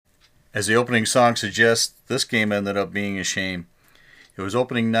As the opening song suggests, this game ended up being a shame. It was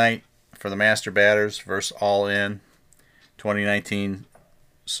opening night for the Master Batters versus All In 2019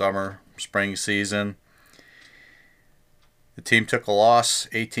 summer spring season. The team took a loss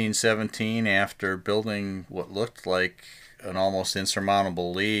 18-17 after building what looked like an almost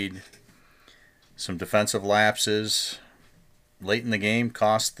insurmountable lead. Some defensive lapses late in the game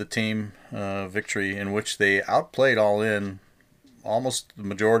cost the team victory, in which they outplayed All In almost the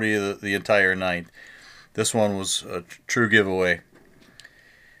majority of the entire night. This one was a true giveaway.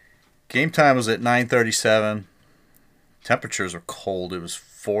 Game time was at 9:37. Temperatures were cold. It was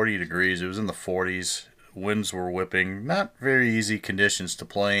 40 degrees. It was in the 40s. Winds were whipping. Not very easy conditions to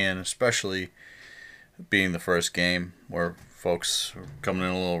play in, especially being the first game where folks were coming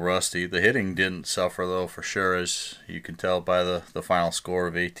in a little rusty. The hitting didn't suffer, though, for sure, as you can tell by the final score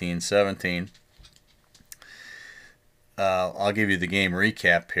of 18-17. I'll give you the game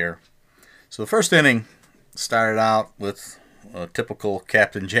recap here. So the first inning started out with a typical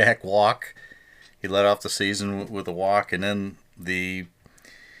Captain Jack walk. He led off the season with a walk, and then the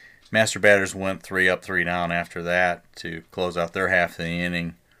Master Batters went 3 up, 3 down after that to close out their half of the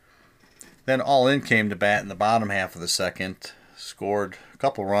inning. Then All In came to bat in the bottom half of the second, scored a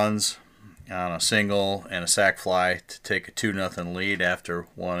couple runs on a single and a sac fly to take a 2-0 lead after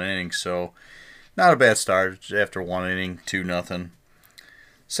one inning. So not a bad start after one inning, 2-0.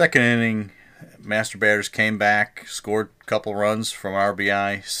 Second inning, Master Batters came back, scored a couple runs from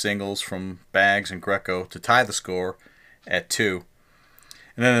RBI, singles from Bags and Greco to tie the score at 2.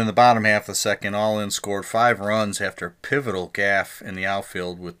 And then in the bottom half of the second, All In scored 5 runs after a pivotal gaff in the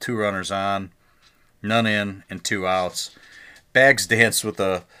outfield with 2 runners on, none in, and 2 outs. Bags danced with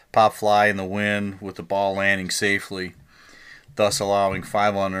a pop fly in the wind with the ball landing safely, thus allowing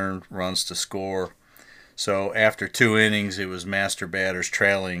 5 unearned runs to score. So after 2 innings, it was Master Batters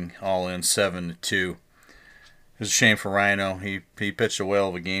trailing All In 7-2. It was a shame for Rhino. He pitched a whale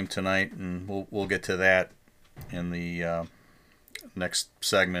of a game tonight, and we'll get to that in the next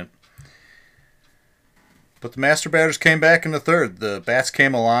segment. But the Master Batters came back in the third. The bats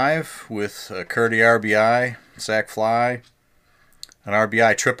came alive with a Curdy RBI, sac fly, an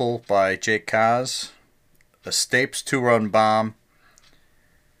RBI triple by Jake Kaz, a Stapes 2-run bomb.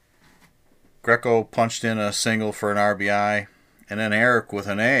 Greco punched in a single for an RBI, and then Eric with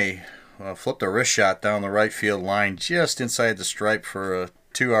an A flipped a wrist shot down the right field line just inside the stripe for a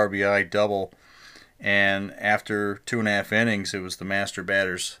 2 RBI double. And after 2.5 innings, it was the Master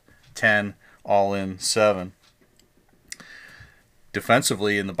Batters 10, All In 7.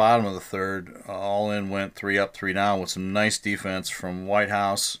 Defensively, in the bottom of the third, All In went 3 up, 3 down with some nice defense from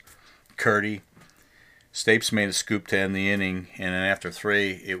Whitehouse, Curdy. Stapes made a scoop to end the inning, and then after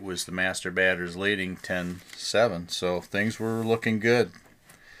 3, it was the Master Batters leading 10-7. So things were looking good.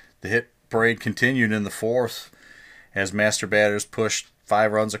 The hit parade continued in the fourth as Master Batters pushed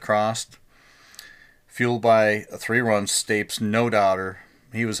 5 runs across. Fueled by a 3-run Stapes no-doubter.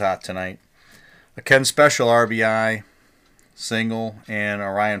 He was hot tonight. A Ken Special RBI single and a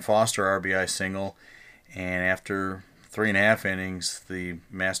Ryan Foster RBI single. And after 3.5 innings, the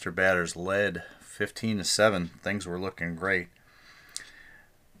Master Batters led 15-7. Things were looking great.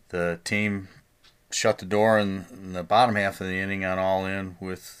 The team shut the door in the bottom half of the inning on All In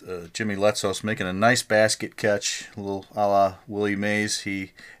with Jimmy Letsos making a nice basket catch, a little a la Willie Mays.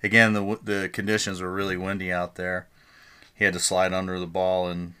 The conditions were really windy out there. He had to slide under the ball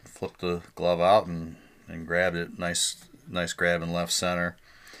and flip the glove out and grabbed it. Nice grab in left center.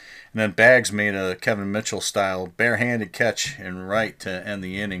 And then Bags made a Kevin Mitchell style barehanded catch in right to end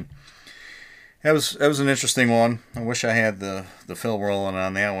the inning. That was an interesting one. I wish I had the film rolling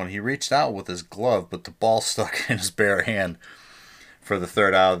on that one. He reached out with his glove, but the ball stuck in his bare hand for the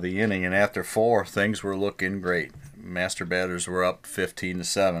third out of the inning. And after 4, things were looking great. Master Batters were up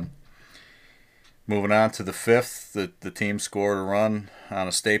 15-7. Moving on to the 5th, the team scored a run on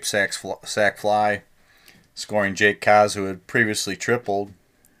a Stape sac fly, scoring Jake Kaz, who had previously tripled,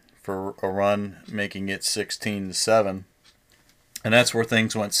 for a run, making it 16-7. And that's where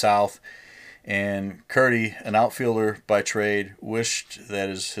things went south. And Curdy, an outfielder by trade, wished that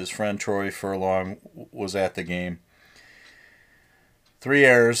his friend Troy Furlong was at the game. 3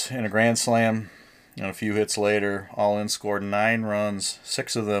 errors and a grand slam, and a few hits later, All In scored 9 runs,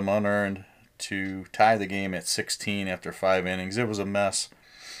 6 of them unearned, to tie the game at 16 after 5 innings. It was a mess.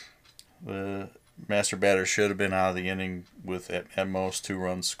 The Master Batters should have been out of the inning with at most 2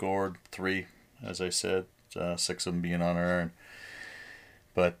 runs scored, 3, as I said, 6 of them being unearned.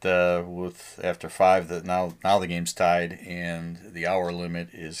 But with after 5, that now the game's tied and the hour limit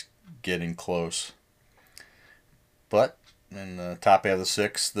is getting close. But in the top half of the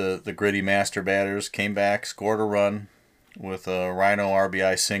sixth, the gritty master batters came back, scored a run with a Rhino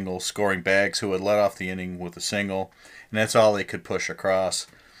RBI single, scoring Baggs, who had led off the inning with a single, and that's all they could push across.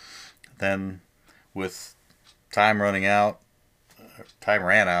 Then, with time ran out,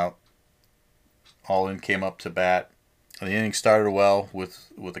 All In came up to bat. The inning started well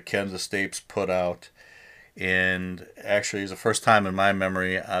with a Kansas Stapes put out, and actually, it's the first time in my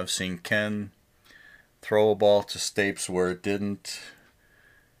memory I've seen Ken throw a ball to Stapes where it didn't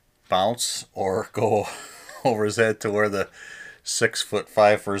bounce or go over his head to where the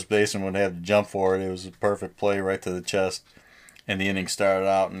 6'5" first baseman would have to jump for it. It was a perfect play right to the chest, and the inning started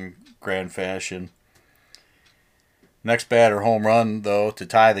out in grand fashion. Next batter home run, though, to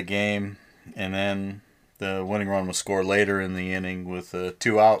tie the game, and then the winning run was scored later in the inning with a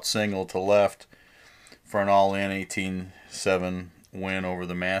 2-out single to left for an all-in 18-7 win over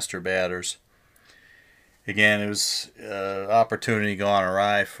the master batters. Again, it was an opportunity gone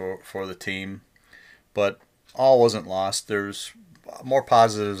awry for the team, but all wasn't lost. There's more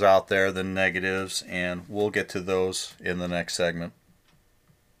positives out there than negatives, and we'll get to those in the next segment.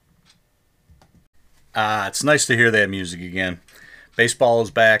 It's nice to hear that music again. Baseball is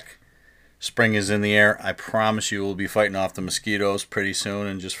back. Spring is in the air. I promise you we'll be fighting off the mosquitoes pretty soon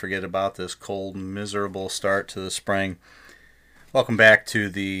and just forget about this cold, miserable start to the spring. Welcome back to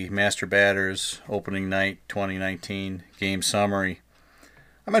the Master Batters Opening Night 2019 Game Summary.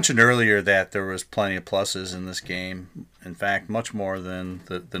 I mentioned earlier that there was plenty of pluses in this game. In fact, much more than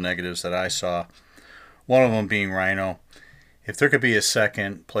the negatives that I saw. One of them being Rhino. If there could be a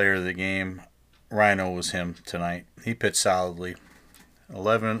second player of the game, Rhino was him tonight. He pitched solidly.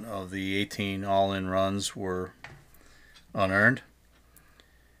 11 of the 18 all-in runs were unearned.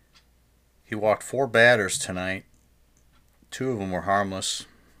 He walked 4 batters tonight. 2 of them were harmless.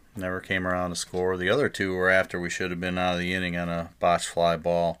 Never came around to score. The other 2 were after we should have been out of the inning on a botched fly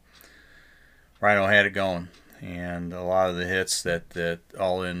ball. Rhino had it going. And a lot of the hits that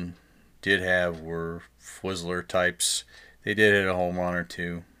all-in did have were Twizzler types. They did hit a home run or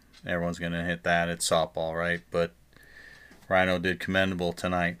 2. Everyone's going to hit that. It's softball, right? But Rhino did commendable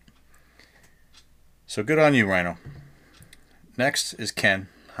tonight. So good on you, Rhino. Next is Ken.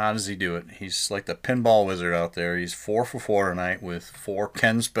 How does he do it? He's like the pinball wizard out there. He's 4 for 4 tonight with 4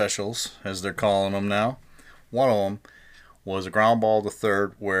 Ken specials, as they're calling them now. One of them was a ground ball to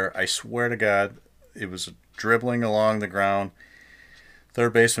third where I swear to God it was dribbling along the ground.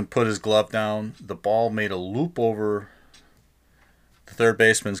 Third baseman put his glove down. The ball made a loop over the third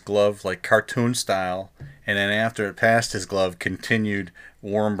baseman's glove, like cartoon style, and then after it passed his glove, continued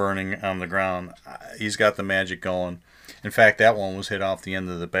worm burning on the ground. He's got the magic going. In fact, that one was hit off the end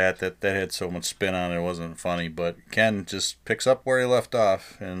of the bat. That had so much spin on it, it wasn't funny. But Ken just picks up where he left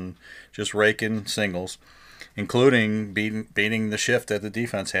off and just raking singles, including beating the shift that the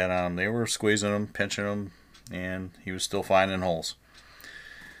defense had on him. They were squeezing him, pinching him, and he was still finding holes.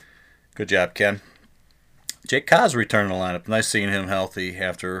 Good job, Ken. Jake Kaz returned to the lineup. Nice seeing him healthy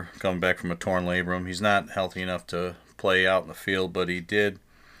after coming back from a torn labrum. He's not healthy enough to play out in the field, but he did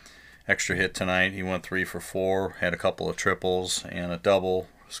extra hit tonight. He went 3 for 4, had a couple of triples and a double,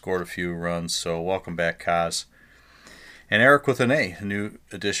 scored a few runs. So welcome back, Kaz. And Eric with an A new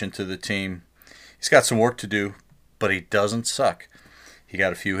addition to the team. He's got some work to do, but he doesn't suck. He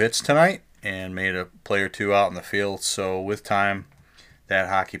got a few hits tonight and made a play or 2 out in the field. So with time, that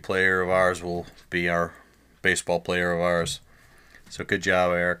hockey player of ours will be our baseball player of ours. So good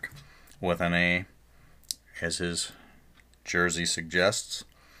job, Eric, with an A, as his jersey suggests.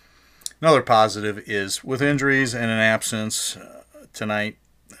 Another positive is with injuries and an absence tonight,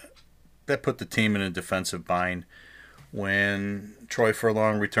 that put the team in a defensive bind. When Troy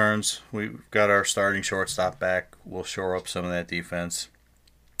Furlong returns, we've got our starting shortstop back. We'll shore up some of that defense,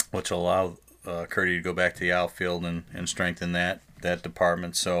 which will allow Curdy to go back to the outfield and strengthen that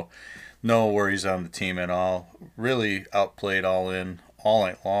department. So no worries on the team at all. Really outplayed all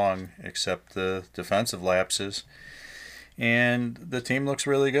night long, except the defensive lapses. And the team looks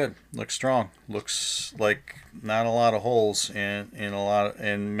really good. Looks strong. Looks like not a lot of holes in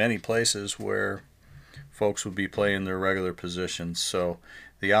many places where folks would be playing their regular positions. So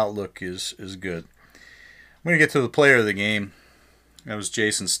the outlook is good. I'm going to get to the player of the game. That was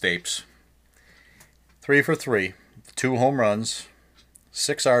Jason Stapes. 3 for 3, 2 home runs,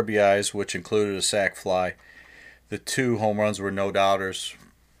 6 RBIs, which included a sac fly. The 2 home runs were no doubters.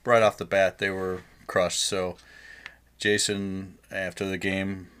 Right off the bat, they were crushed. So Jason, after the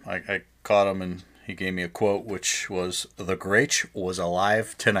game, I caught him and he gave me a quote, which was, "The Gretsch was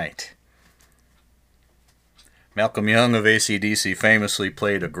alive tonight." Malcolm Young of AC/DC famously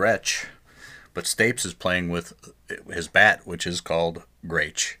played a Gretsch, But Stapes is playing with his bat, which is called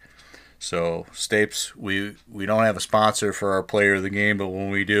Grach. So Stapes, we don't have a sponsor for our player of the game, but when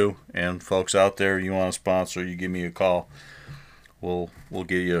we do, and folks out there, you want a sponsor, you give me a call. We'll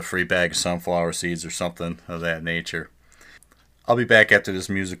give you a free bag of sunflower seeds or something of that nature. I'll be back after this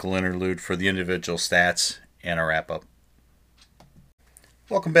musical interlude for the individual stats and a wrap-up.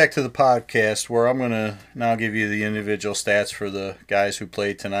 Welcome back to the podcast, where I'm going to now give you the individual stats for the guys who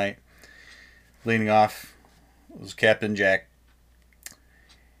played tonight. Leading off was Captain Jack.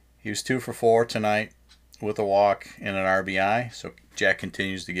 He was 2 for 4 tonight with a walk and an RBI, so Jack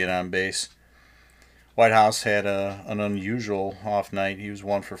continues to get on base. Whitehouse had an unusual off night. He was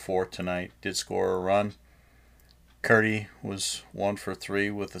 1 for 4 tonight, did score a run. Curdy was 1 for 3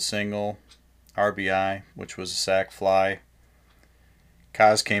 with a single, RBI, which was a sac fly.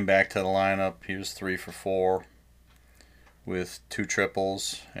 Kaz came back to the lineup. He was 3 for 4 with 2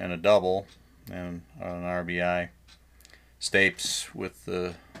 triples and a double and an RBI. Stapes with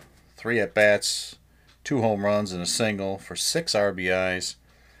the 3 at-bats, 2 home runs and a single for 6 RBIs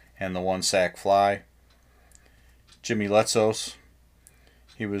and the 1 sac fly. Jimmy Letsos,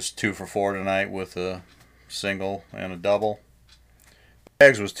 he was 2 for 4 tonight with a single and a double.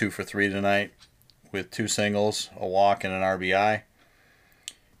 Bags was 2 for 3 tonight with 2 singles, a walk, and an RBI.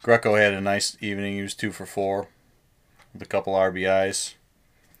 Greco had a nice evening. He was 2 for 4 with a couple RBIs.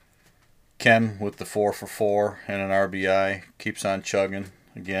 Ken with the 4 for 4 and an RBI keeps on chugging.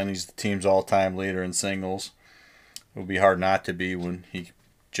 Again, he's the team's all-time leader in singles. It would be hard not to be when he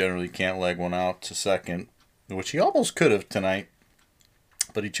generally can't leg one out to second, which he almost could have tonight,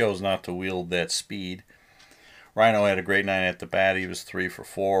 but he chose not to wield that speed. Rhino had a great night at the bat. He was 3 for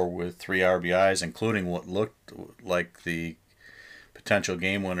 4 with 3 RBIs, including what looked like the potential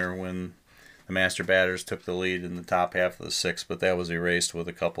game winner when the Master Batters took the lead in the top half of the 6th, but that was erased with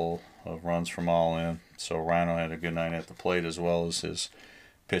a couple of runs from all in. So Rhino had a good night at the plate as well as his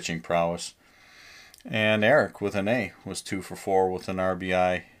pitching prowess. And Eric with an A was 2 for 4 with an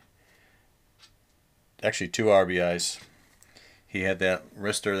RBI. Actually, 2 RBIs. He had that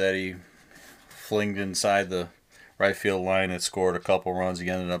wrister that he flinged inside the right field line that scored a couple runs. He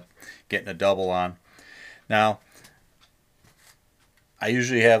ended up getting a double on. Now, I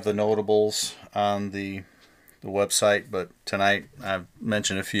usually have the notables on the website, but tonight I've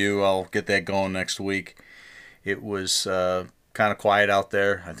mentioned a few. I'll get that going next week. It was kind of quiet out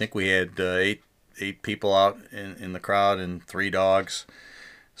there. I think we had eight people out in the crowd and 3 dogs.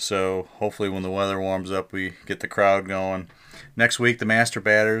 So hopefully when the weather warms up, we get the crowd going. Next week, the Master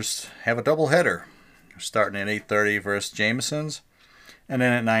Batters have a doubleheader, starting at 8:30 versus Jamesons, and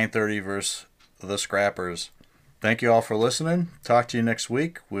then at 9:30 versus the Scrappers. Thank you all for listening. Talk to you next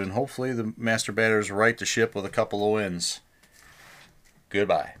week when hopefully the Master Batters right the ship with a couple of wins.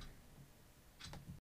 Goodbye.